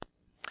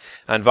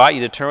I invite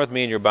you to turn with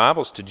me in your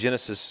Bibles to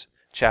Genesis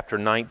chapter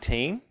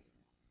 19.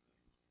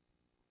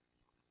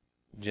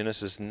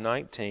 Genesis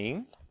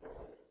 19.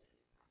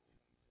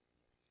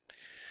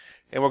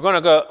 And we're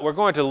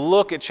going to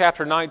look at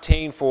chapter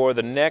 19 for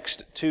the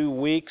next 2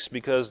 weeks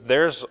because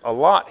there's a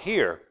lot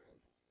here.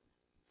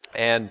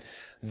 And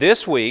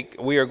this week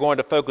we are going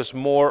to focus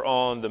more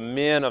on the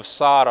men of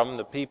Sodom,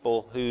 the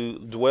people who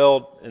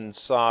dwelled in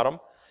Sodom.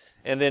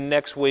 And then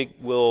next week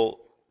we'll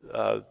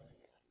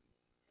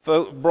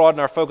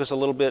broaden our focus a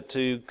little bit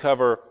to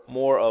cover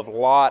more of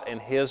Lot and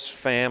his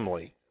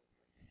family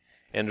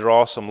and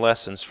draw some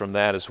lessons from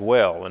that as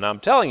well. And I'm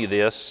telling you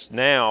this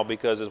now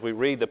because as we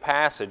read the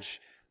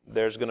passage,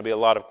 there's going to be a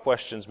lot of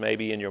questions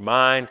maybe in your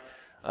mind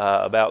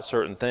about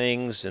certain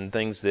things and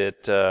things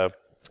that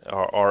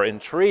are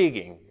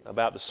intriguing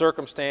about the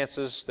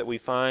circumstances that we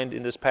find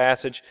in this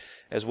passage,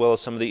 as well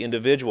as some of the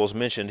individuals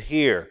mentioned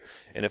here.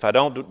 And if I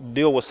don't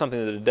deal with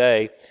something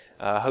today,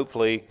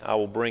 hopefully I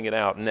will bring it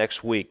out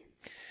next week.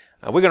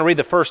 We're going to read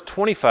the first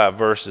 25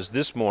 verses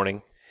this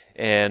morning,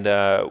 and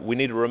we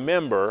need to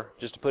remember,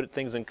 just to put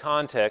things in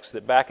context,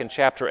 that back in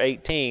chapter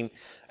 18,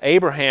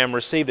 Abraham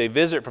received a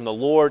visit from the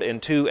Lord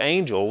and 2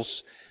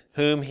 angels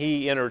whom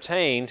he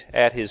entertained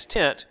at his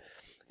tent.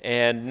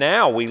 And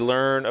now we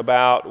learn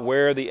about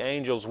where the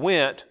angels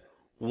went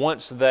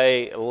once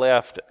they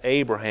left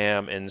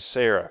Abraham and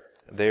Sarah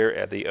there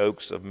at the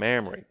Oaks of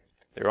Mamre.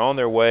 They're on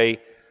their way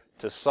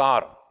to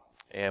Sodom.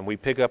 And we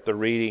pick up the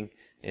reading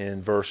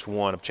in verse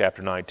 1 of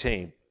chapter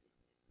 19.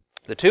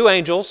 The 2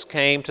 angels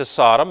came to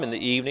Sodom in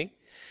the evening,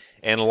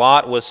 and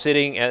Lot was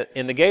sitting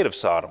in the gate of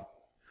Sodom.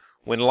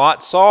 When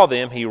Lot saw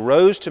them, he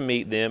rose to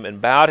meet them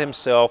and bowed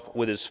himself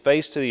with his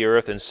face to the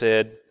earth and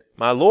said,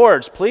 "My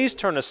lords, please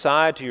turn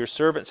aside to your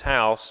servant's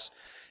house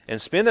and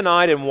spend the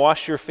night and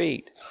wash your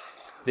feet.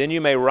 Then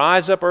you may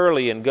rise up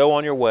early and go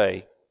on your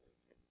way."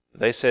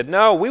 They said,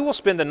 "No, we will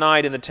spend the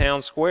night in the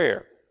town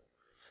square."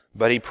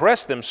 But he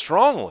pressed them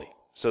strongly,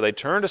 so they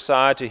turned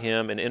aside to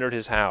him and entered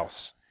his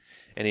house.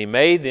 And he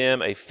made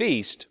them a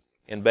feast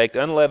and baked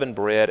unleavened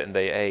bread, and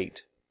they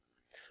ate.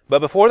 But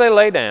before they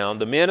lay down,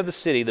 the men of the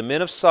city, the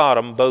men of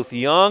Sodom, both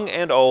young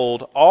and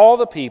old, all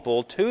the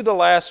people, to the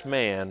last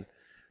man,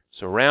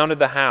 surrounded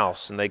the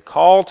house, and they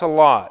called to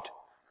Lot,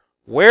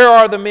 "Where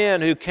are the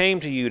men who came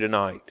to you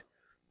tonight?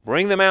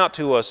 Bring them out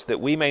to us that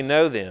we may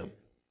know them."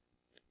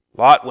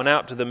 Lot went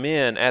out to the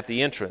men at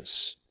the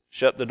entrance,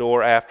 shut the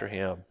door after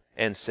him,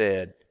 and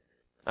said,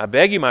 "I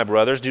beg you, my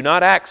brothers, do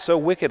not act so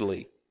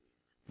wickedly.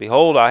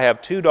 Behold, I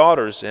have 2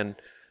 daughters, and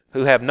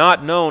who have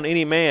not known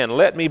any man.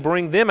 Let me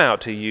bring them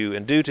out to you,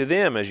 and do to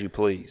them as you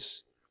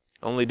please.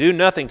 Only do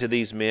nothing to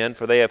these men,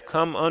 for they have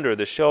come under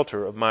the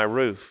shelter of my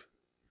roof."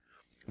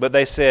 But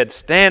they said,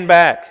 "Stand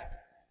back."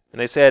 And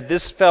they said,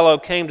 "This fellow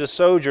came to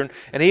sojourn,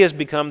 and he has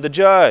become the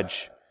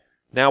judge.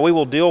 Now we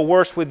will deal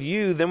worse with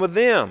you than with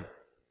them."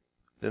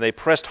 Then they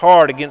pressed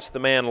hard against the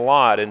man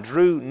Lot, and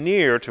drew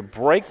near to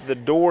break the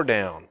door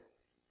down.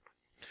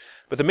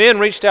 But the men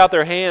reached out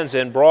their hands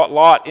and brought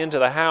Lot into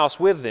the house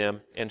with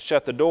them and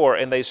shut the door.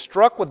 And they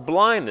struck with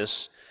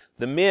blindness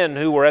the men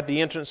who were at the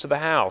entrance of the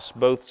house,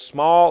 both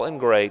small and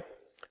great,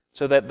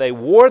 so that they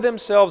wore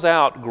themselves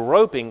out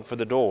groping for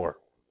the door.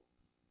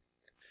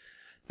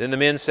 Then the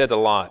men said to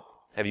Lot,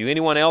 "Have you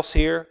anyone else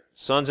here?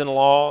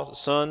 Sons-in-law,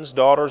 sons,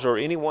 daughters, or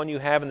anyone you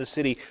have in the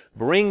city?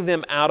 Bring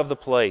them out of the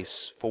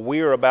place, for we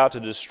are about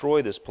to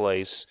destroy this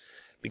place,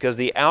 because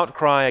the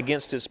outcry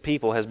against its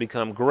people has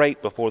become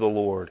great before the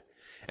Lord.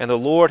 And the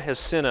Lord has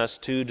sent us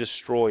to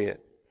destroy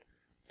it."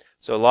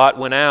 So Lot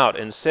went out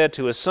and said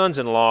to his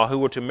sons-in-law who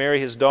were to marry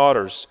his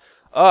daughters,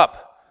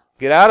 "Up,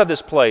 get out of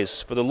this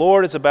place, for the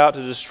Lord is about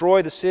to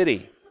destroy the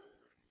city."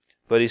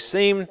 But he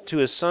seemed to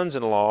his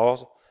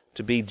sons-in-law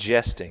to be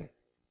jesting.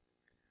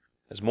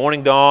 As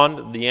morning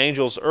dawned, the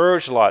angels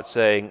urged Lot,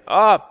 saying,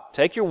 "Up,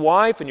 take your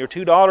wife and your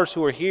 2 daughters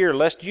who are here,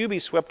 lest you be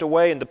swept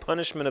away in the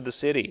punishment of the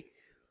city."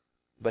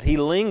 But he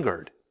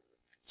lingered.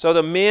 So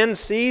the men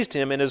seized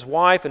him and his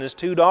wife and his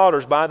 2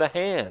 daughters by the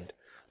hand,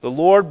 the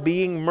Lord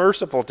being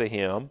merciful to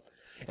him,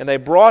 and they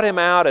brought him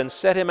out and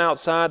set him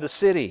outside the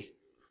city.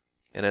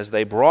 And as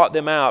they brought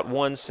them out,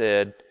 one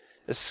said,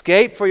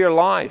 "Escape for your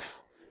life.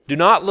 Do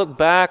not look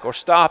back or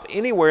stop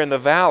anywhere in the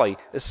valley.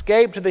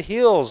 Escape to the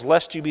hills,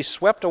 lest you be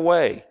swept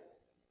away."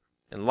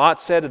 And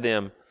Lot said to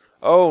them,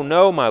 "Oh,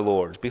 no, my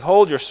lords.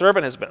 Behold, your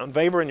servant has found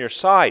favor in your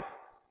sight,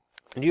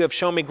 and you have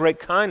shown me great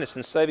kindness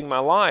in saving my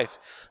life.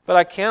 But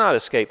I cannot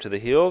escape to the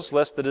hills,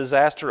 lest the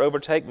disaster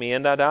overtake me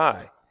and I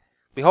die.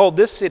 Behold,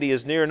 this city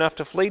is near enough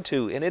to flee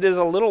to, and it is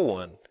a little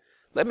one.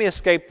 Let me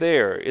escape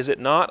there. Is it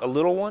not a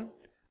little one?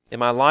 And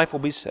my life will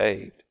be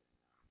saved."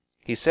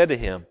 He said to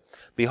him,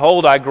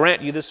 "Behold, I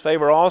grant you this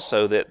favor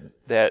also,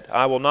 that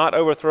I will not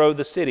overthrow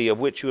the city of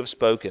which you have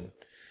spoken.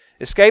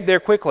 Escape there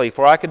quickly,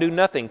 for I can do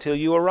nothing till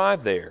you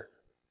arrive there."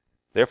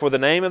 Therefore the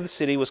name of the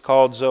city was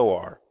called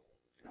Zoar.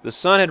 The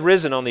sun had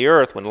risen on the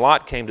earth when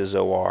Lot came to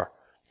Zoar.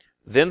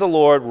 Then the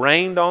Lord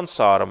rained on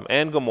Sodom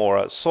and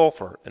Gomorrah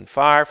sulfur and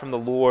fire from the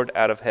Lord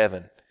out of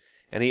heaven.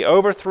 And he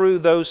overthrew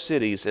those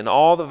cities and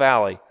all the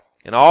valley,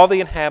 and all the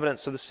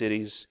inhabitants of the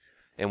cities,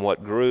 and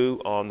what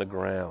grew on the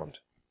ground.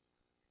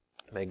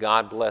 May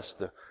God bless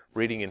the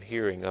reading and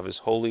hearing of His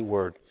holy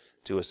word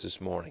to us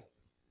this morning.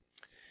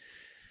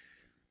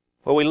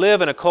 Well, we live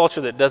in a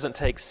culture that doesn't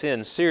take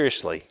sin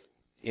seriously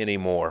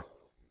anymore.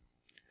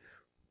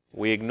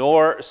 We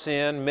ignore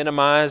sin,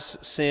 minimize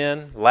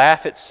sin,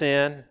 laugh at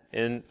sin,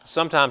 and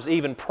sometimes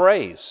even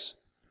praise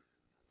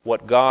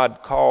what God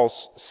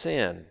calls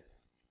sin.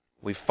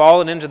 We've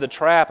fallen into the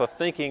trap of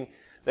thinking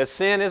that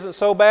sin isn't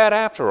so bad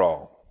after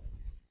all.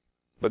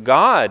 But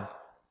God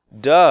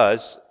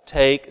does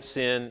take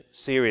sin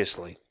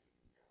seriously.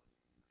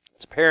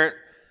 It's apparent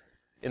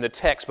in the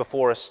text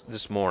before us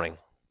this morning.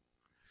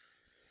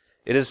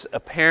 It is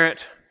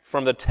apparent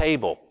from the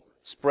table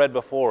spread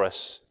before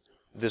us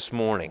this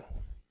morning.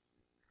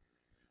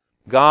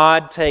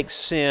 God takes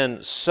sin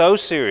so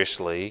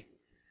seriously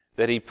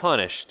that He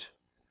punished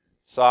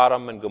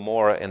Sodom and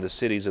Gomorrah and the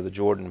cities of the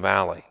Jordan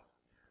Valley.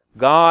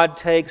 God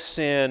takes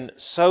sin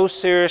so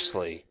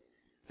seriously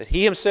that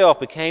He Himself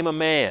became a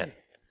man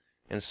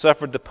and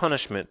suffered the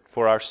punishment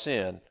for our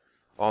sin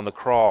on the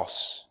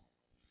cross.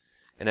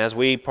 And as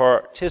we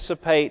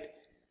participate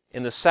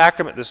in the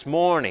sacrament this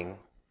morning,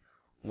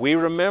 we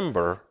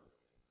remember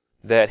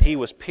that He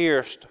was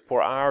pierced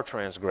for our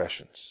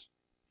transgressions.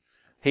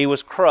 He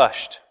was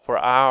crushed for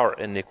our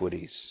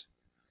iniquities.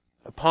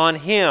 Upon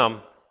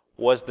Him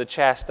was the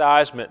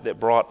chastisement that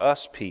brought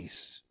us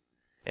peace,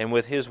 and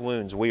with His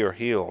wounds we are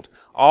healed.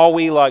 All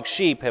we like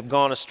sheep have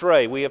gone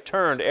astray. We have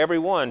turned every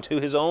one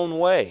to his own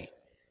way.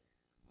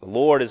 The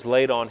Lord has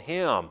laid on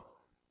Him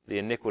the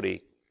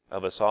iniquity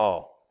of us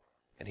all,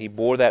 and He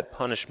bore that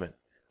punishment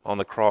on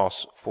the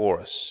cross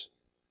for us.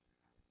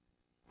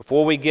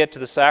 Before we get to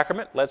the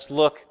sacrament, let's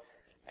look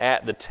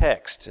at the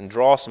text and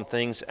draw some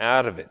things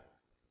out of it.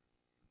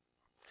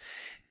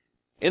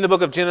 In the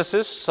book of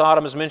Genesis,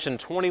 Sodom is mentioned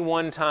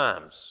 21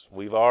 times.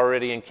 We've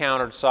already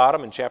encountered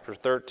Sodom in chapter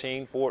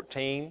 13,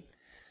 14,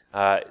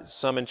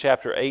 some in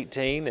chapter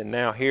 18, and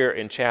now here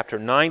in chapter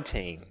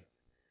 19.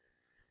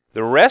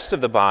 The rest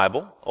of the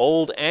Bible,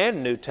 Old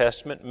and New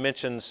Testament,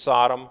 mentions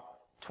Sodom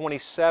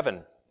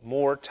 27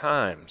 more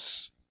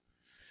times.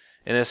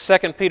 And as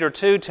 2 Peter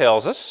 2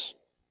 tells us,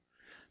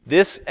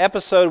 this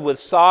episode with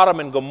Sodom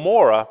and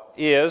Gomorrah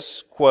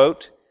is,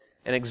 quote,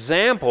 an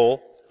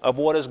example of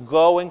what is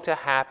going to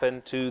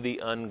happen to the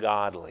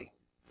ungodly.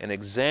 An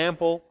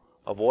example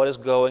of what is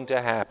going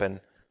to happen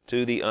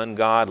to the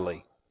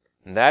ungodly.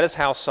 And that is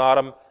how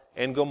Sodom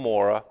and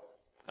Gomorrah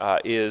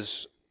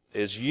is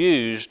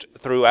used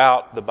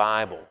throughout the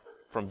Bible,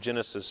 from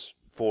Genesis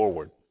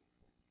forward,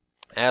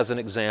 as an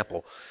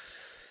example.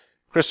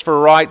 Christopher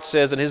Wright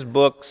says in his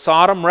book,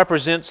 Sodom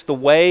represents the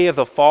way of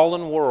the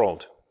fallen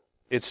world.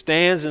 It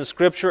stands in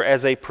Scripture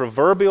as a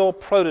proverbial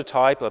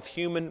prototype of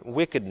human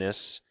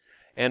wickedness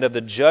and of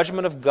the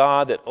judgment of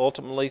God that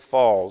ultimately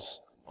falls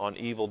on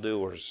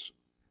evildoers.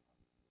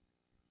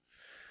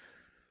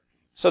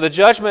 So the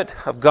judgment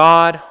of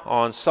God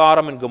on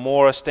Sodom and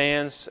Gomorrah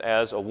stands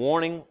as a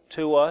warning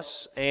to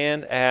us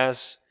and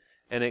as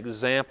an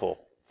example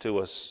to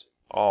us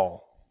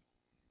all.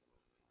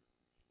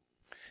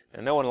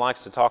 And no one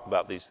likes to talk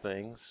about these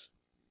things.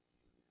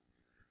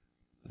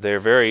 They're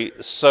very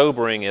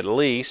sobering at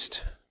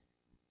least,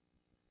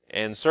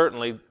 and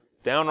certainly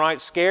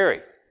downright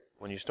scary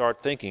when you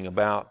start thinking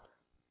about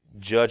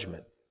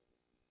judgment.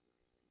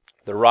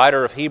 The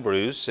writer of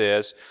Hebrews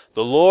says,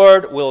 "The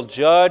Lord will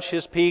judge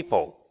His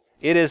people.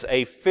 It is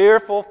a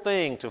fearful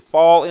thing to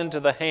fall into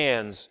the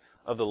hands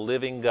of the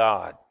living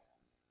God."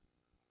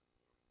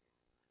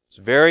 It's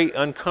very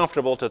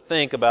uncomfortable to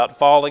think about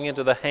falling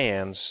into the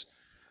hands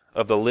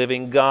of the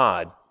living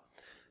God.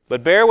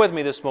 But bear with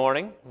me this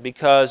morning,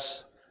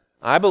 because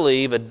I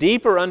believe a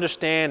deeper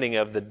understanding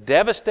of the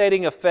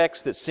devastating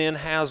effects that sin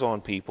has on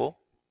people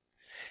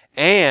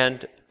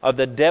and of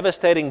the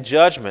devastating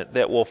judgment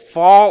that will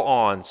fall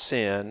on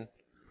sin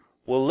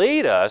will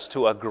lead us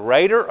to a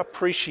greater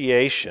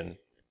appreciation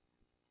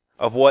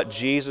of what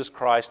Jesus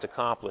Christ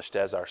accomplished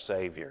as our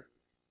Savior.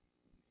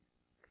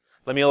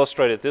 Let me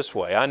illustrate it this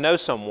way. I know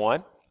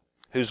someone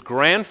whose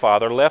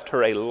grandfather left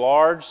her a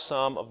large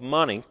sum of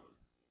money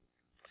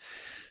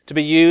to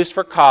be used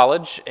for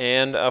college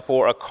and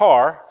for a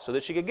car so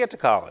that she could get to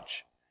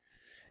college.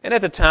 And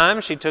at the time,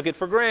 she took it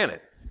for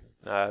granted.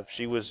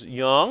 She was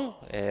young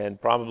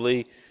and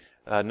probably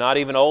not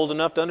even old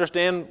enough to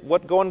understand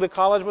what going to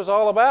college was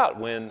all about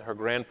when her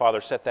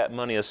grandfather set that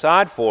money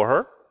aside for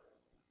her.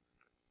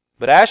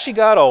 But as she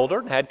got older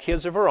and had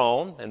kids of her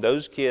own, and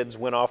those kids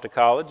went off to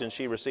college and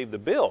she received the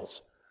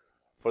bills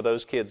for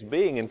those kids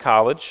being in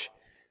college,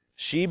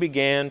 she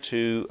began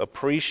to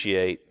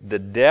appreciate the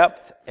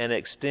depth and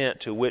extent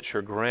to which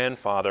her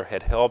grandfather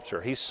had helped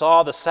her. He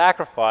saw the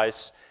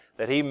sacrifice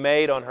that he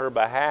made on her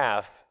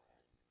behalf,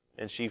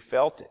 and she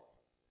felt it.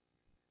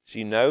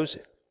 She knows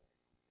it.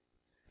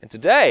 And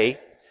today,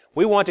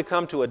 we want to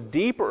come to a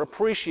deeper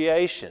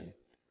appreciation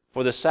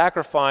for the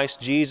sacrifice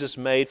Jesus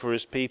made for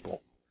His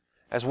people,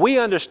 as we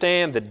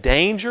understand the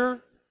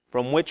danger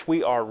from which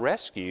we are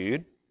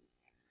rescued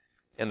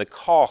and the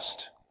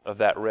cost of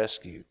that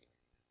rescue.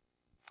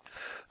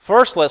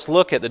 First, let's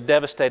look at the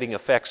devastating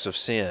effects of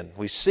sin.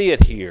 We see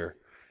it here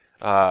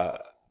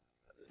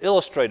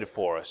illustrated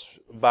for us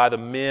by the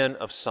men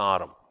of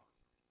Sodom.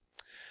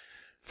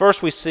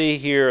 First, we see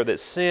here that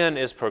sin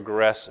is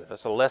progressive.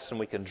 That's a lesson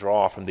we can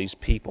draw from these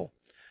people.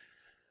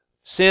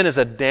 Sin is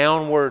a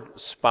downward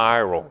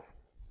spiral.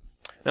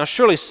 Now,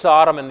 surely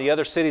Sodom and the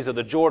other cities of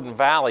the Jordan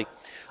Valley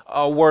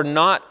were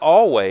not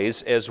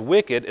always as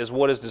wicked as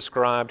what is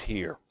described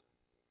here.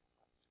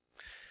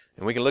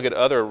 And we can look at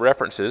other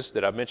references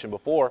that I've mentioned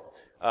before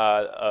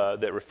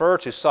that refer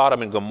to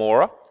Sodom and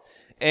Gomorrah,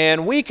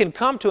 and we can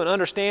come to an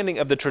understanding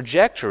of the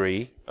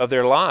trajectory of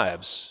their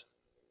lives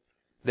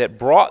that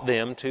brought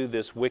them to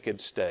this wicked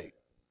state,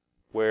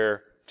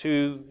 where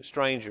two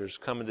strangers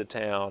come into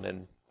town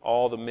and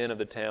all the men of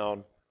the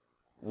town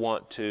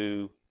want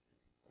to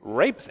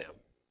rape them.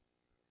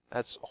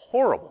 That's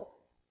horrible.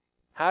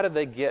 How did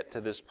they get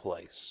to this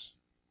place?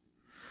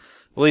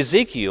 Well,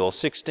 Ezekiel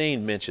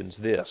 16 mentions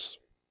this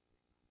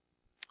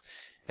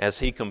as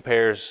he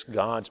compares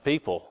God's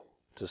people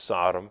to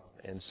Sodom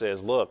and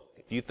says, look,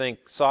 if you think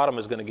Sodom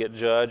is going to get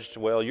judged,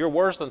 well, you're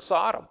worse than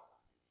Sodom.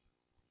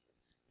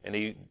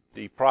 And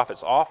the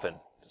prophets often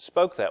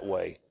spoke that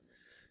way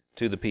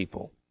to the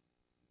people.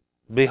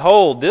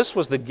 Behold, this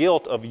was the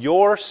guilt of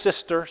your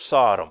sister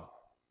Sodom.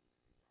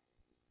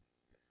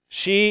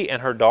 She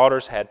and her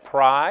daughters had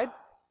pride,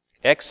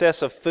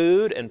 excess of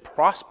food, and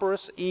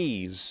prosperous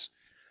ease,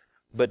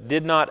 but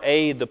did not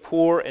aid the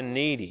poor and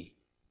needy.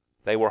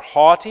 They were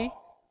haughty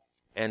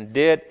and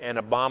did an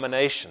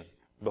abomination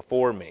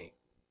before me.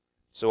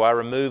 So I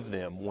removed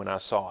them when I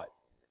saw it.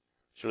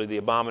 Surely the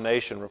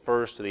abomination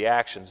refers to the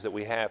actions that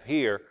we have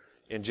here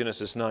in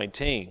Genesis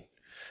 19.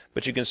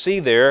 But you can see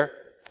there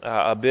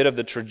a bit of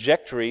the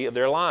trajectory of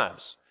their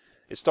lives.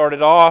 It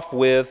started off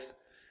with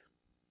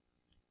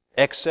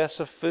excess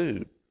of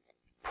food,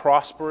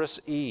 prosperous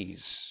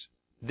ease,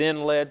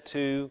 then led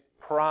to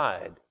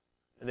pride,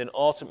 and then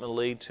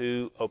ultimately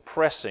to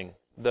oppressing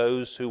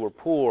those who were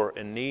poor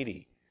and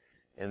needy,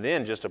 and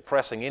then just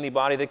oppressing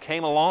anybody that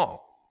came along.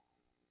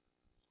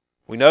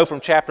 We know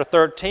from chapter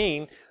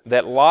 13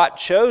 that Lot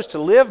chose to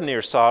live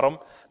near Sodom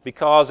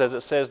because, as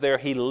it says there,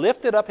 he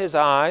lifted up his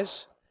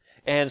eyes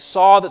and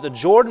saw that the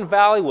Jordan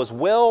Valley was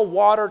well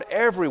watered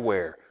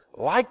everywhere,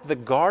 like the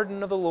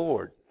garden of the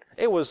Lord.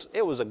 It was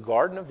a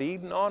Garden of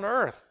Eden on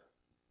earth,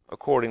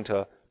 according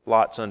to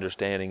Lot's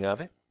understanding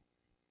of it.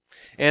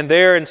 And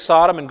there in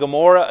Sodom and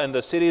Gomorrah and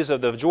the cities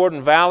of the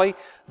Jordan Valley,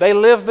 they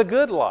lived the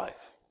good life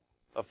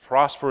of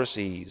prosperous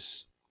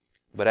ease.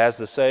 But as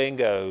the saying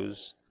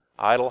goes,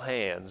 idle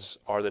hands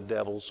are the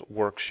devil's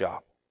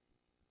workshop.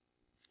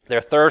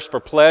 Their thirst for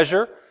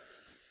pleasure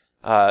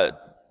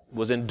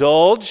was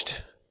indulged,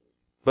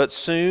 but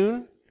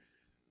soon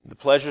the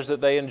pleasures that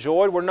they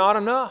enjoyed were not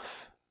enough.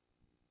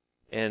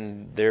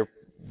 And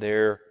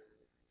their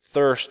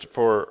thirst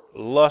for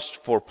lust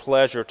for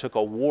pleasure took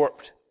a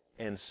warped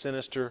and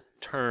sinister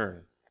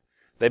turn.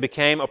 They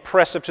became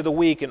oppressive to the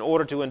weak in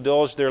order to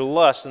indulge their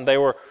lust, and they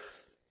were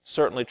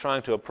certainly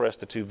trying to oppress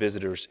the two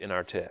visitors in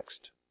our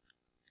text.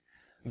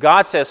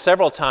 God says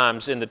several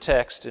times in the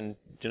text, in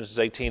Genesis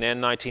 18 and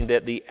 19,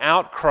 that the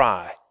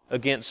outcry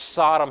against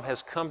Sodom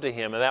has come to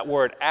Him. And that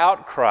word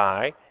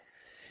outcry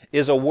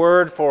is a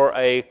word for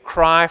a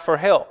cry for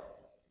help.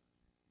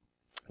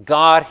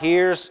 God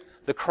hears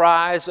the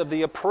cries of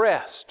the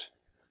oppressed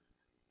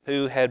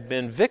who had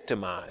been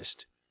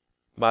victimized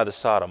by the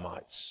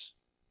Sodomites,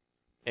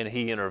 and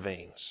He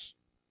intervenes.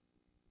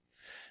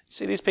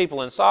 See, these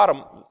people in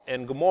Sodom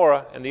and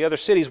Gomorrah and the other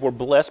cities were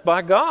blessed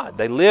by God.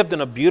 They lived in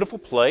a beautiful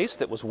place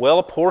that was well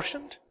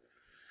apportioned,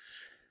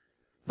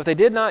 but they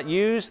did not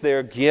use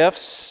their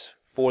gifts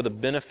for the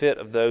benefit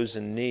of those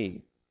in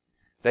need.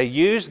 They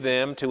used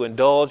them to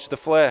indulge the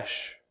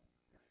flesh,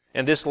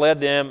 and this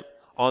led them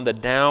on the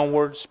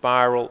downward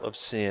spiral of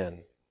sin.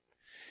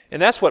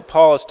 And that's what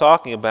Paul is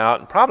talking about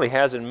and probably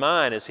has in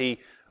mind as he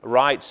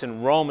writes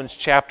in Romans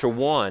chapter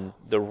 1,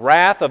 the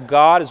wrath of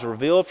God is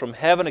revealed from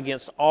heaven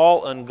against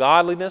all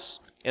ungodliness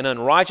and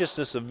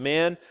unrighteousness of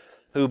men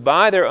who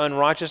by their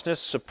unrighteousness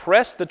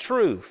suppress the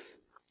truth.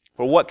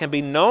 For what can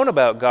be known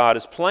about God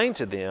is plain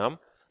to them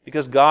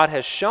because God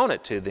has shown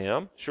it to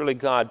them. Surely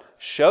God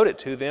showed it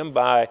to them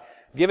by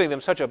giving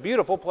them such a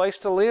beautiful place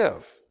to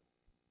live.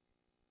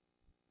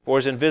 For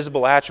His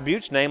invisible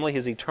attributes, namely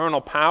His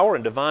eternal power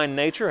and divine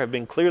nature, have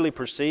been clearly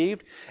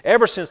perceived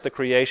ever since the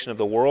creation of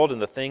the world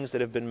and the things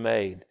that have been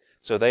made.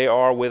 So they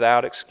are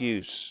without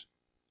excuse.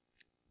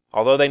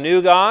 Although they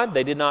knew God,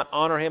 they did not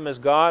honor Him as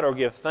God or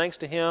give thanks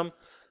to Him,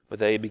 but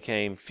they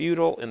became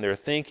futile in their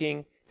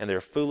thinking, and their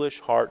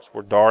foolish hearts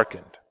were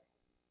darkened.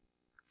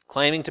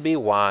 Claiming to be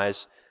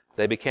wise,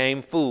 they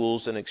became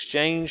fools and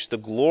exchanged the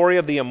glory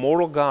of the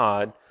immortal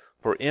God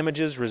for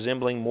images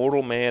resembling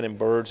mortal man and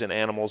birds and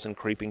animals and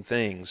creeping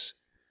things.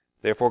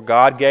 Therefore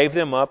God gave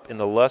them up in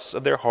the lusts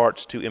of their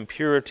hearts to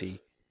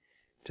impurity,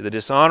 to the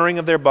dishonoring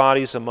of their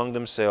bodies among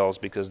themselves,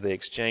 because they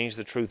exchanged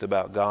the truth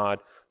about God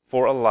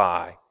for a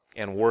lie,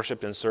 and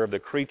worshipped and served the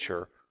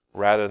creature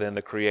rather than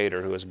the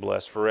Creator, who is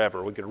blessed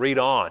forever. We could read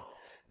on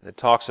It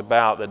talks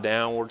about the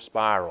downward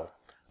spiral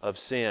of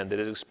sin that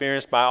is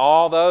experienced by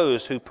all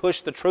those who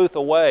push the truth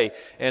away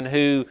and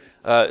who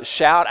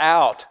shout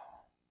out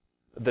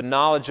the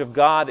knowledge of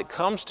God that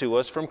comes to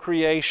us from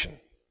creation.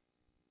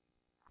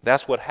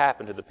 That's what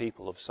happened to the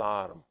people of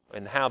Sodom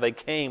and how they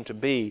came to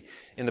be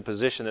in the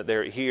position that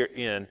they're here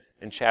in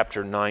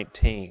chapter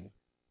 19.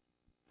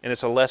 And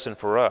it's a lesson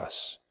for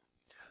us.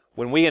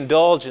 When we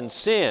indulge in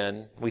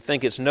sin, we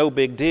think it's no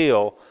big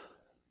deal.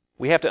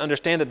 We have to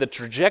understand that the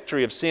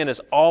trajectory of sin is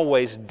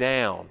always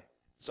down.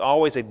 It's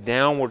always a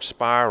downward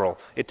spiral.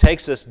 It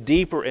takes us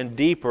deeper and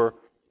deeper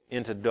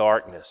into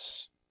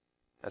darkness.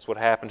 That's what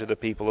happened to the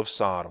people of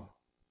Sodom.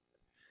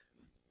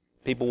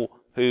 People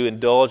who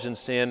indulge in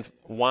sin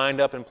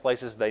wind up in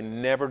places they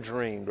never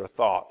dreamed or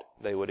thought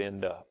they would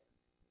end up.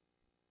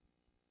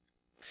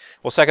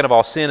 Well, second of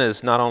all, sin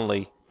is not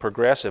only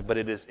progressive, but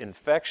it is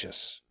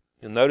infectious.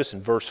 You'll notice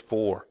in verse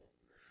 4.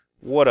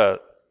 What a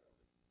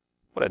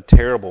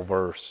terrible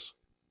verse.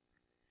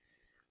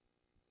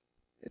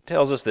 It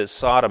tells us that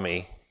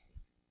sodomy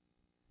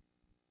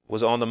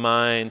was on the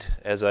mind,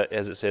 as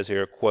it says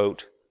here,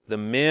 quote, the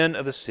men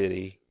of the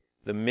city,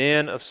 the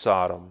men of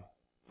Sodom,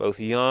 both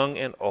young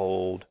and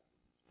old,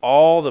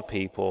 all the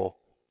people,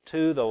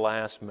 to the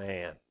last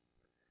man.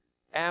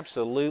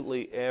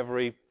 Absolutely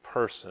every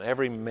person,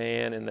 every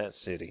man in that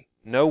city.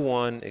 No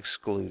one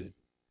excluded.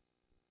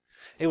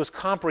 It was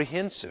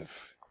comprehensive.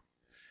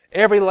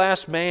 Every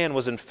last man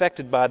was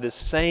infected by this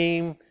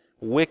same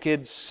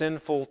wicked,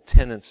 sinful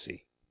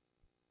tendency.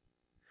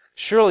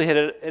 Surely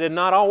it had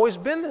not always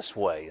been this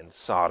way in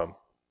Sodom.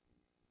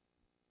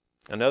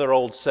 Another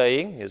old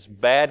saying is,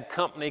 bad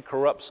company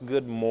corrupts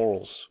good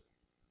morals.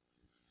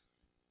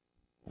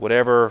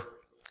 Whatever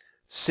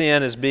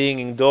sin is being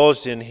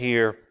indulged in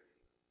here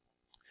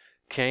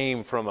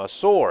came from a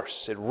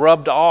source. It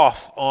rubbed off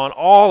on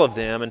all of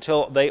them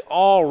until they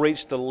all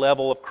reached the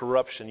level of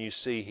corruption you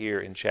see here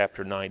in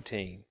chapter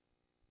 19.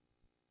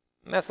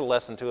 And that's a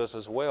lesson to us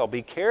as well.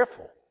 Be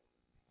careful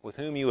with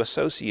whom you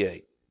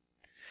associate.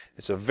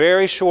 It's a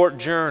very short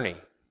journey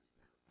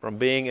from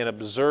being an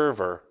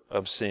observer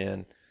of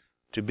sin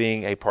to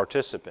being a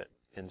participant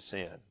in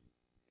sin.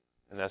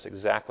 And that's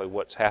exactly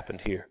what's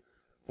happened here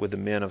with the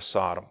men of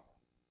Sodom.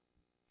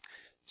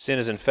 Sin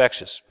is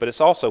infectious, but it's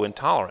also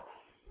intolerant.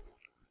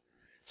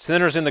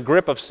 Sinners in the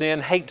grip of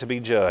sin hate to be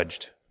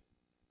judged.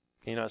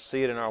 Can you not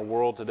see it in our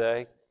world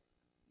today?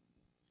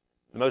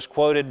 The most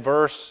quoted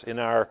verse in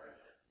our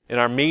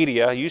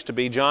media used to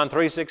be John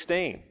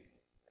 3:16.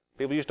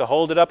 People used to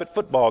hold it up at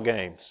football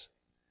games.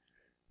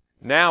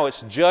 Now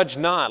it's judge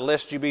not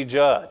lest you be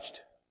judged.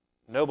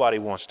 Nobody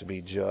wants to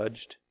be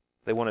judged.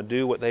 They want to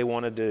do what they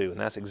want to do. And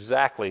that's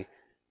exactly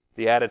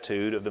the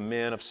attitude of the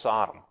men of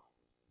Sodom.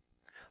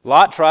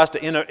 Lot tries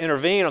to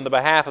intervene on the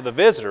behalf of the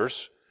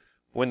visitors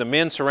when the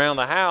men surround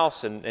the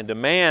house and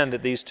demand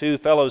that these two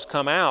fellows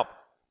come out.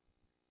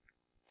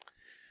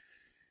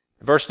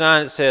 Verse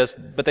 9 it says,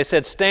 but they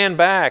said, stand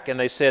back. And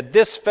they said,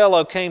 this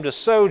fellow came to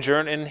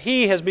sojourn, and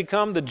he has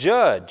become the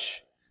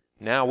judge.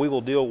 Now we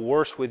will deal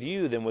worse with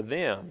you than with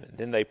them. And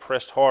then they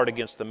pressed hard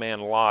against the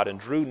man Lot and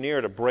drew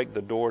near to break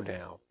the door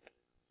down.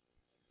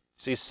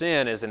 See,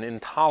 sin is an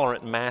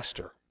intolerant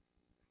master.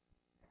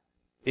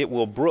 It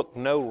will brook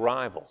no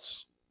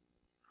rivals.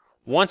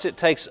 Once it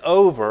takes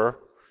over,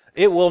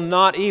 it will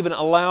not even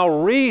allow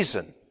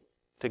reason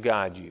to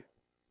guide you.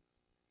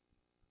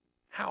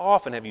 How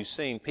often have you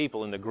seen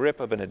people in the grip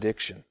of an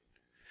addiction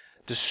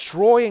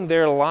destroying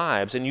their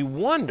lives, and you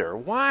wonder,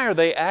 why are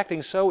they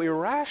acting so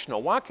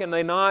irrational? Why can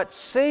they not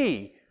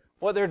see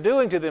what they're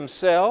doing to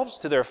themselves,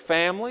 to their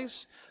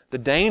families, the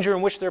danger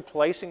in which they're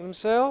placing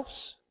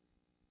themselves?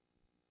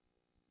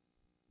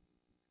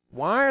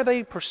 Why are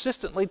they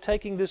persistently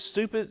taking this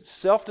stupid,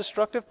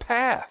 self-destructive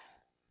path?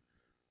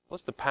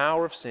 What's the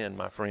power of sin,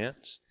 my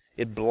friends?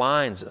 It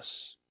blinds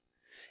us.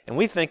 And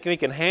we think we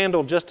can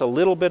handle just a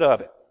little bit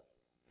of it.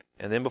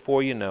 And then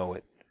before you know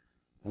it,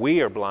 we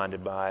are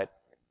blinded by it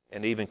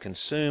and even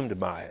consumed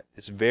by it.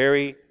 It's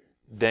very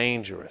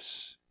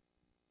dangerous.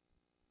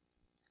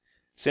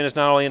 Sin is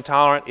not only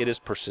intolerant, it is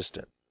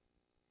persistent.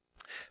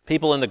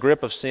 People in the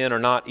grip of sin are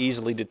not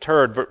easily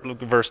deterred.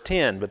 Look at verse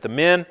 10. But the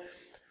men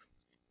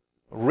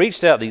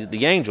reached out,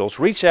 the angels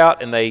reached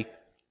out, and they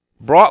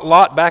brought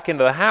Lot back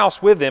into the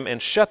house with them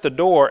and shut the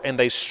door, and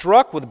they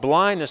struck with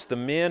blindness the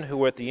men who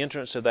were at the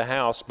entrance of the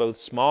house, both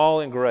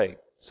small and great,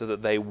 so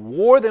that they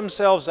wore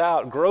themselves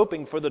out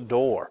groping for the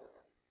door.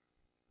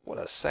 What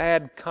a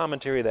sad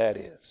commentary that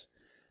is.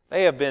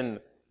 They have been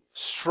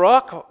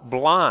struck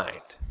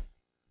blind,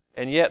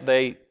 and yet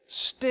they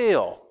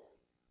still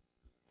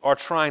are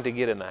trying to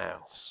get in the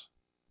house.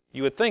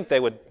 You would think they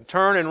would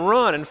turn and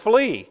run and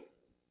flee.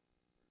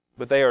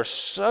 But they are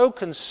so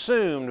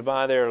consumed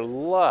by their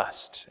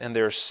lust and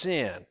their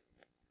sin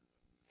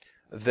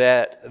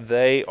that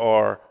they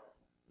are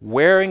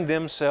wearing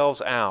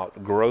themselves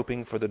out,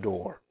 groping for the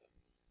door.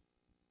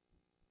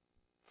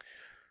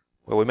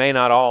 Well, we may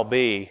not all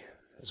be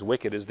as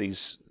wicked as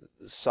these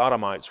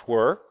Sodomites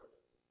were,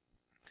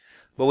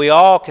 but we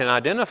all can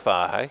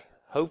identify,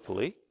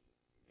 hopefully,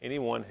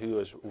 anyone who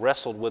has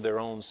wrestled with their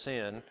own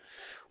sin,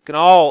 can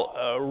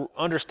all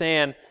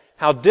understand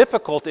how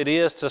difficult it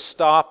is to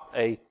stop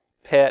a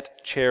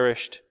pet,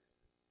 cherished,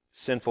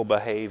 sinful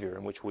behavior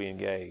in which we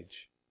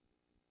engage.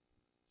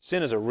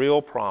 Sin is a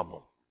real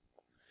problem.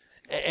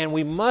 And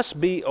we must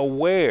be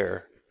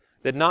aware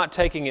that not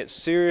taking it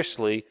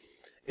seriously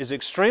is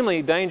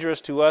extremely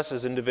dangerous to us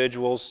as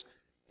individuals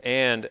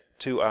and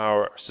to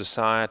our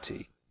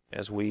society,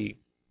 as we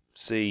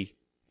see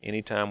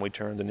anytime we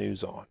turn the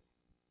news on.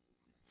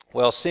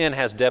 Well, sin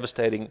has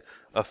devastating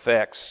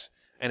effects,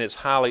 and it's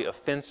highly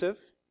offensive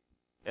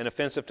and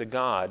offensive to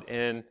God.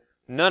 And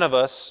none of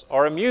us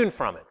are immune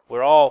from it.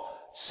 We're all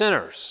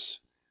sinners.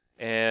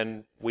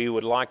 And we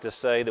would like to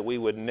say that we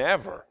would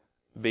never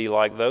be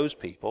like those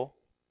people.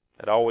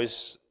 It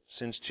always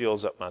sends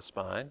chills up my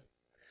spine,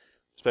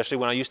 especially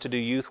when I used to do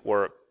youth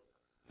work.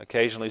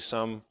 Occasionally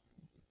some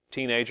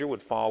teenager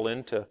would fall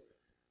into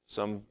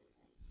some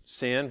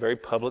sin, very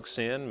public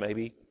sin.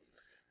 Maybe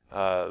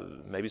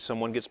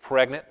someone gets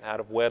pregnant out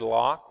of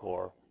wedlock,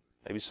 or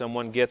maybe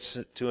someone gets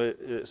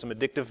to some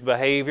addictive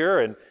behavior,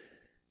 and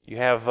you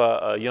have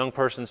a young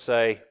person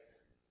say,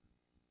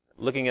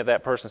 looking at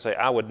that person say,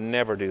 I would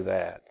never do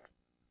that.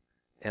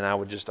 And I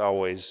would just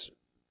always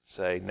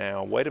say,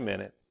 now, wait a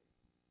minute.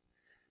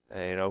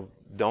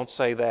 Don't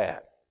say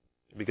that.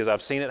 Because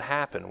I've seen it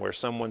happen where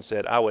someone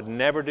said, I would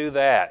never do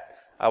that.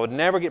 I would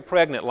never get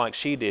pregnant like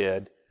she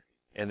did.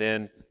 And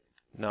then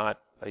not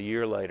a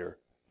year later,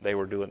 they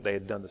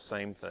had done the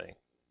same thing.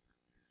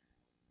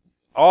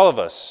 All of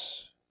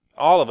us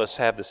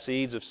have the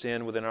seeds of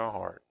sin within our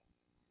heart.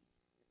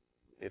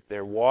 If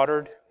they're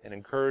watered and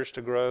encouraged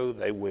to grow,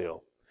 they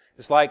will.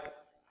 It's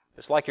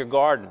like your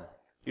garden.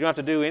 You don't have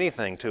to do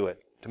anything to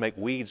it to make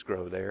weeds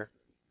grow there.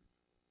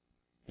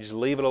 You just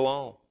leave it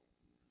alone,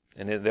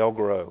 and they'll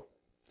grow.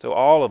 So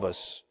all of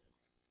us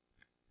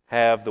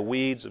have the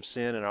weeds of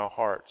sin in our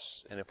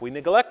hearts. And if we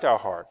neglect our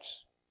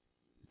hearts,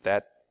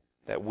 that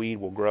weed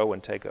will grow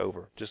and take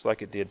over, just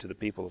like it did to the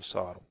people of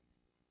Sodom.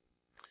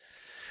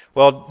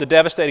 Well, the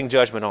devastating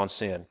judgment on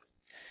sin.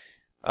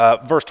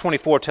 Verse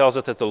 24 tells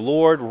us that the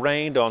Lord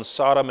rained on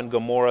Sodom and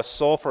Gomorrah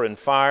sulfur and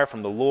fire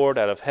from the Lord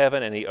out of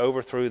heaven, and He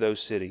overthrew those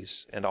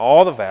cities, and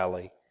all the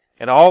valley,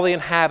 and all the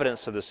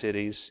inhabitants of the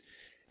cities,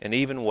 and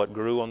even what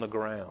grew on the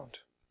ground.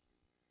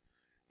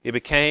 It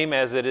became,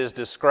 as it is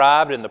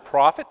described in the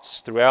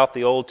prophets throughout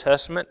the Old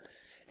Testament,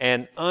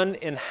 an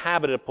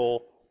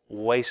uninhabitable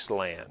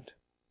wasteland.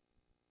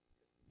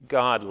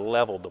 God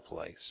leveled the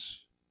place,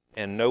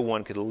 and no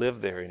one could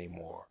live there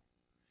anymore.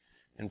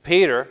 And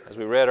Peter, as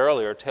we read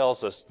earlier,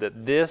 tells us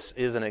that this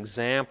is an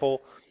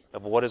example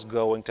of what is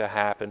going to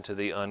happen to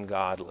the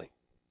ungodly.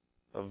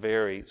 A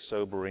very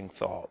sobering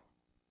thought.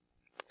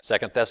 2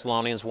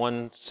 Thessalonians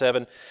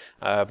 1:7,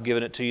 I've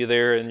given it to you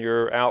there in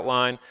your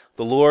outline.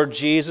 The Lord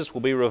Jesus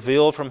will be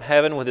revealed from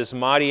heaven with His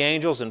mighty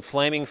angels in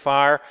flaming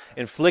fire,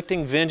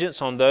 inflicting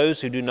vengeance on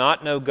those who do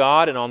not know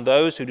God and on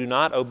those who do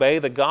not obey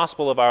the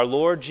gospel of our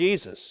Lord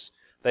Jesus.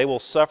 They will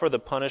suffer the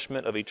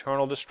punishment of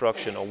eternal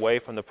destruction away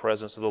from the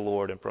presence of the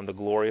Lord and from the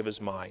glory of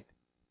His might.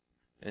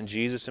 And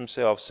Jesus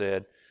Himself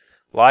said,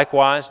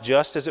 likewise,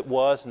 just as it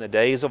was in the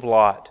days of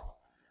Lot,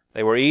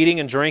 they were eating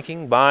and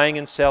drinking, buying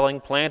and selling,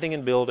 planting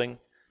and building.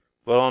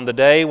 But on the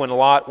day when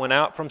Lot went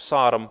out from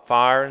Sodom,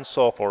 fire and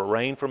sulfur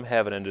rained from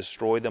heaven and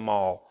destroyed them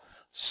all.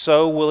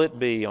 So will it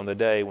be on the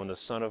day when the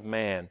Son of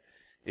Man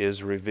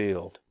is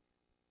revealed.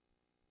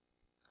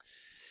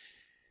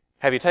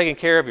 Have you taken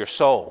care of your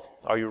soul?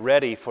 Are you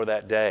ready for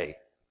that day?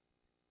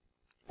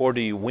 Or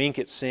do you wink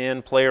at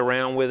sin, play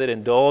around with it,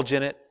 indulge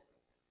in it?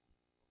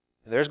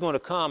 There's going to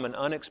come an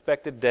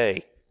unexpected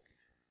day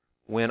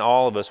when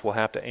all of us will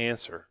have to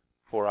answer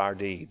for our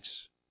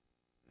deeds.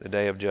 The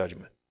day of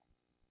judgment.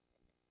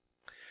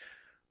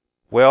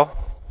 Well,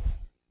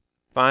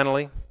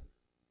 finally,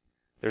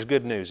 there's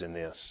good news in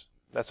this.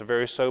 That's a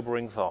very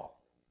sobering thought.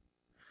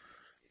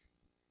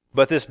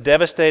 But this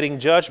devastating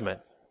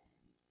judgment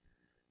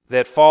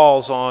that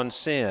falls on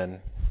sin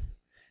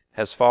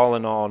has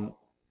fallen on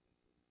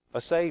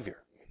a Savior.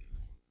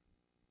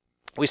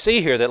 We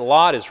see here that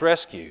Lot is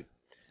rescued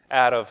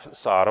out of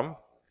Sodom,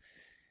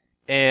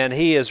 and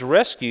he is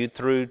rescued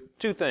through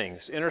two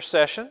things: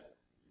 intercession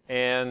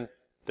and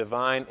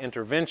divine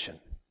intervention.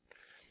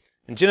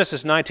 In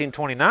Genesis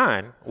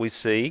 19:29, we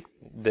see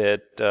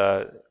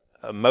that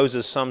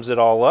Moses sums it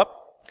all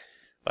up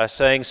by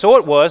saying, so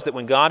it was that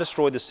when God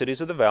destroyed the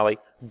cities of the valley,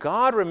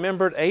 God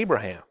remembered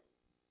Abraham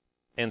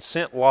and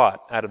sent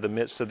Lot out of the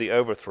midst of the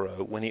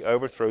overthrow when He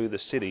overthrew the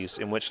cities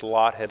in which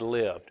Lot had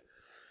lived.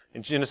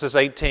 In Genesis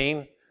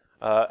 18,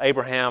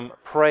 Abraham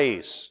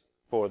prays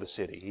for the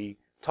city. He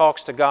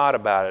talks to God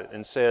about it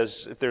and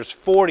says, if there's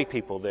 40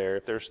 people there,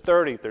 if there's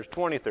 30, if there's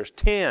 20, if there's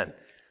 10,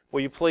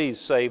 will you please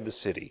save the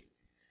city?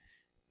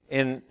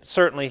 And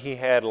certainly he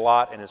had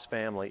Lot and his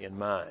family in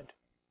mind.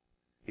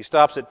 He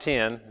stops at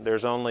 10.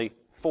 There's only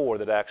 4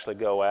 that actually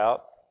go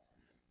out.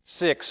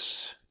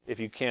 6,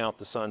 if you count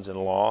the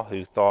sons-in-law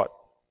who thought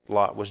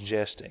Lot was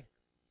jesting.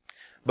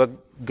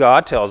 But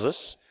God tells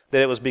us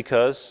that it was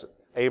because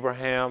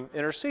Abraham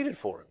interceded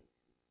for him.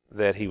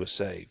 that he was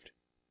saved.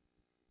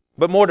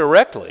 But more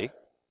directly,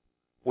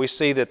 we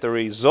see that the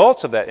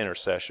results of that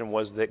intercession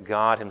was that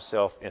God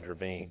himself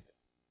intervened.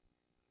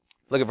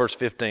 Look at verse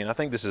 15. I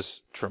think this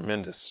is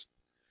tremendous.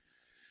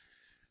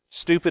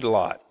 Stupid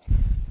Lot.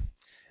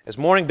 As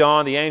morning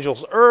dawned, the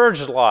angels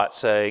urged Lot,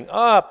 saying,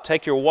 "Up,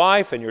 take your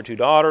wife and your 2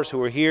 daughters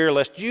who are here,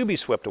 lest you be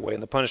swept away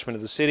in the punishment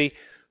of the city."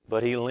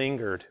 But he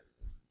lingered.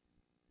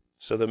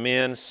 So the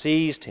men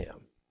seized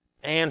him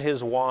and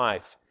his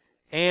wife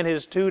and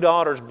his 2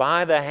 daughters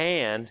by the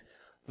hand,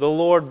 the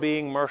Lord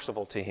being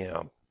merciful to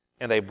him.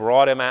 And they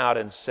brought him out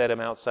and set him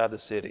outside the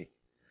city.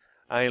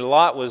 I mean,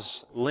 Lot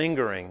was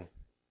lingering.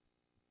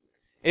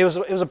 It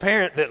was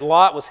apparent that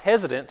Lot was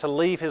hesitant to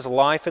leave his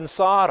life in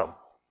Sodom.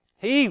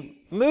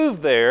 He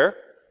moved there,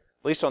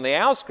 at least on the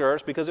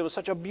outskirts, because it was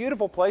such a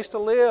beautiful place to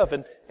live.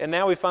 And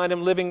now we find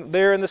him living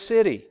there in the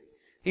city.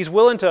 He's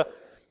willing to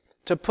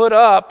put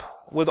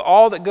up with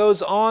all that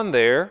goes on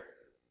there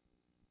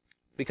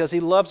because he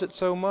loves it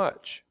so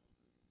much.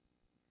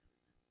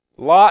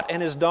 Lot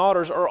and his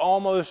daughters are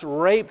almost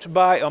raped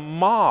by a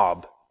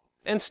mob,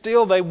 and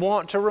still they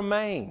want to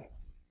remain.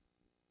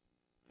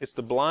 It's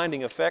the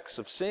blinding effects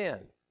of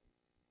sin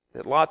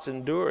that Lot's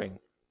enduring.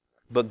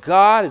 But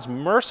God is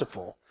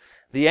merciful.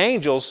 The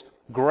angels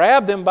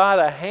grab them by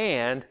the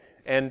hand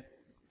and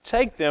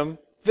take them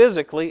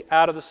physically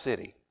out of the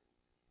city.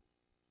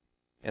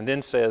 And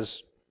then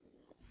says,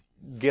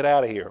 "Get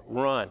out of here,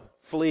 run,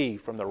 flee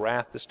from the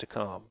wrath that's to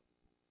come."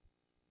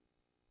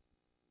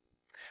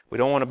 We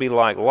don't want to be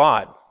like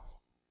Lot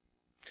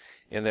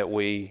in that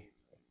we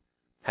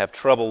have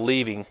trouble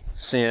leaving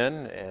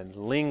sin and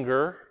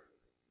linger,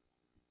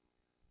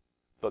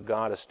 but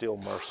God is still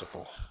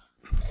merciful.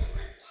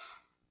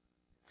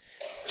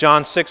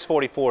 John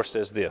 6:44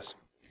 says this,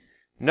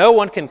 "No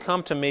one can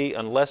come to me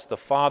unless the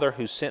Father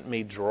who sent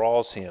me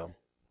draws him,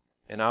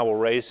 and I will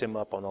raise him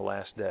up on the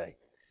last day."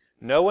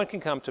 No one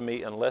can come to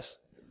me unless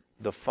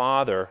the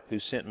Father who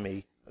sent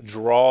me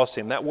draws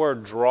him. That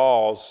word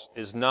draws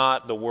is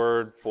not the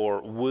word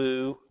for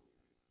woo,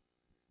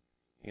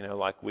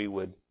 like we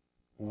would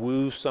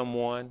woo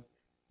someone.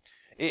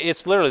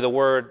 It's literally the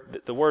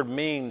word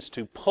means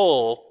to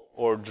pull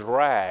or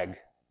drag.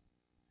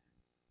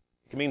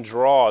 It can mean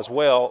draw as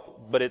well,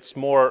 but it's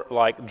more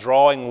like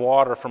drawing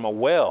water from a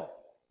well.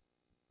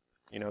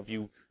 If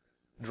you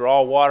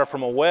draw water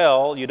from a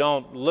well, you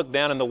don't look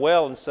down in the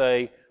well and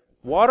say,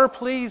 "Water,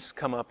 please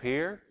come up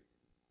here.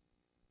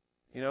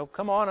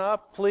 Come on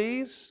up,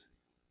 please.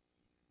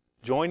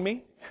 Join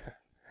me."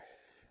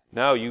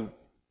 No, you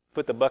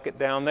put the bucket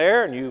down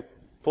there and you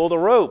pull the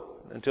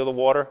rope until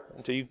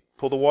you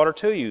pull the water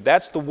to you.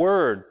 That's the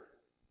word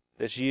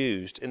that's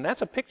used. And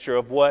that's a picture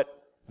of what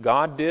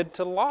God did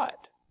to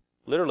Lot.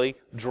 Literally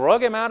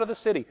drug him out of the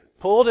city,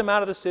 pulled him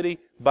out of the city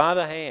by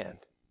the hand.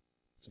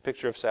 It's a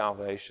picture of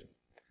salvation.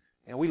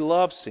 And we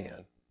love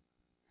sin.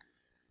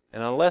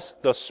 And unless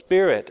the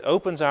Spirit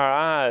opens our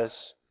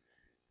eyes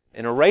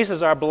and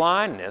erases our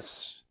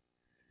blindness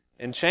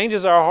and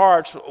changes our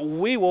hearts,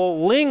 we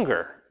will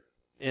linger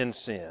in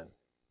sin.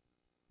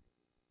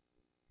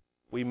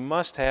 We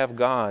must have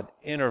God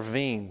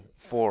intervene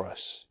for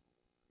us.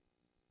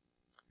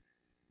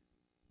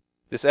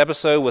 This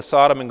episode with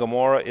Sodom and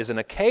Gomorrah is an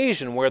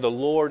occasion where the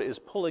Lord is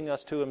pulling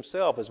us to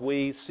Himself as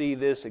we see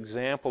this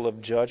example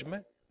of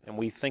judgment and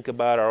we think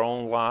about our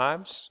own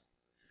lives.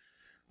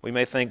 We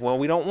may think, well,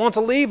 we don't want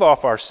to leave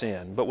off our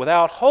sin, but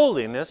without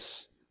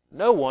holiness,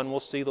 no one will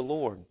see the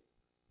Lord.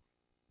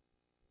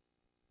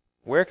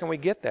 Where can we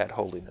get that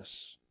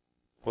holiness?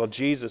 Well,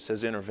 Jesus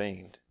has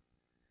intervened,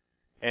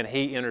 and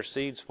He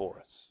intercedes for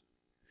us.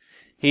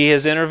 He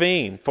has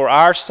intervened. For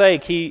our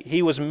sake,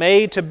 He was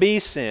made to be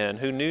sin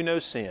who knew no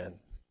sin,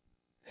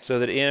 so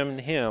that in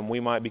Him we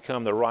might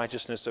become the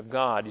righteousness of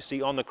God. You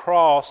see, on the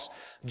cross,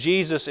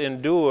 Jesus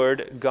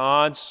endured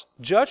God's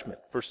judgment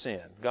for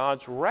sin,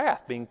 God's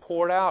wrath being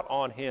poured out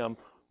on Him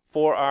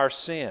for our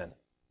sin.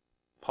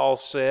 Paul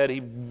said He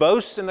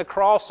boasts in the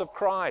cross of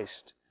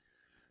Christ,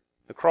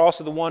 the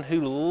cross of the one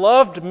who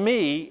loved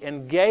me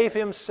and gave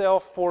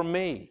Himself for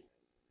me.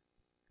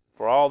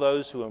 For all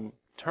those who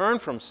turn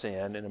from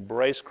sin and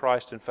embrace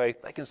Christ in faith,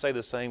 they can say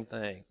the same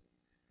thing.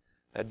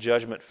 That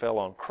judgment fell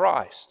on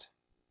Christ,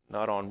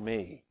 not on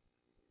me.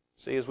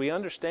 See, as we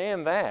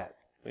understand that,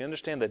 we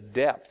understand the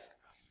depth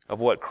of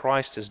what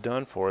Christ has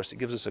done for us, it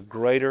gives us a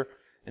greater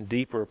and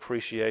deeper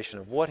appreciation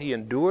of what He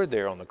endured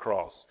there on the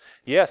cross.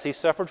 Yes, He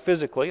suffered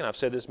physically, and I've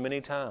said this many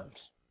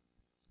times.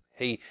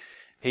 He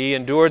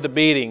endured the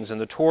beatings and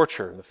the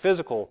torture. The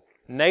physical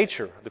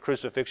nature of the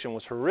crucifixion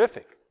was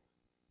horrific,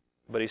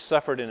 but He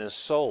suffered in His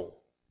soul,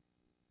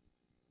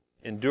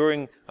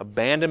 enduring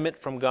abandonment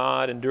from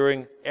God,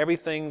 enduring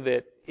everything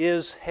that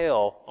is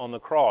hell on the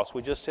cross.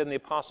 We just said in the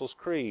Apostles'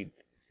 Creed,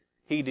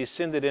 He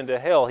descended into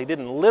hell. He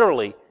didn't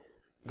literally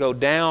go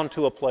down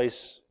to a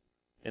place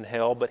in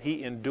hell, but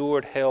He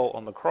endured hell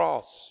on the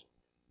cross.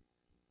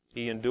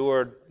 He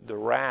endured the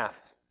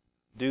wrath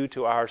due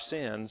to our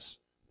sins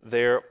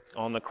there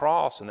on the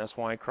cross, and that's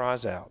why He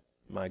cries out,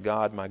 my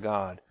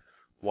God,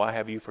 why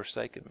have you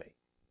forsaken me?"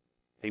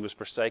 He was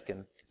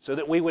forsaken so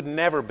that we would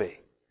never be.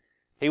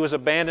 He was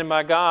abandoned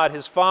by God,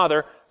 His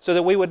Father, so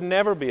that we would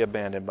never be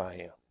abandoned by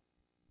Him.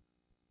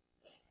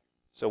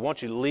 So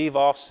won't you leave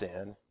off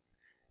sin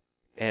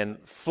and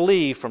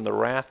flee from the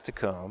wrath to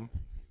come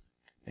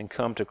and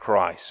come to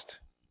Christ.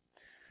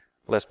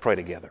 Let's pray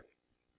together.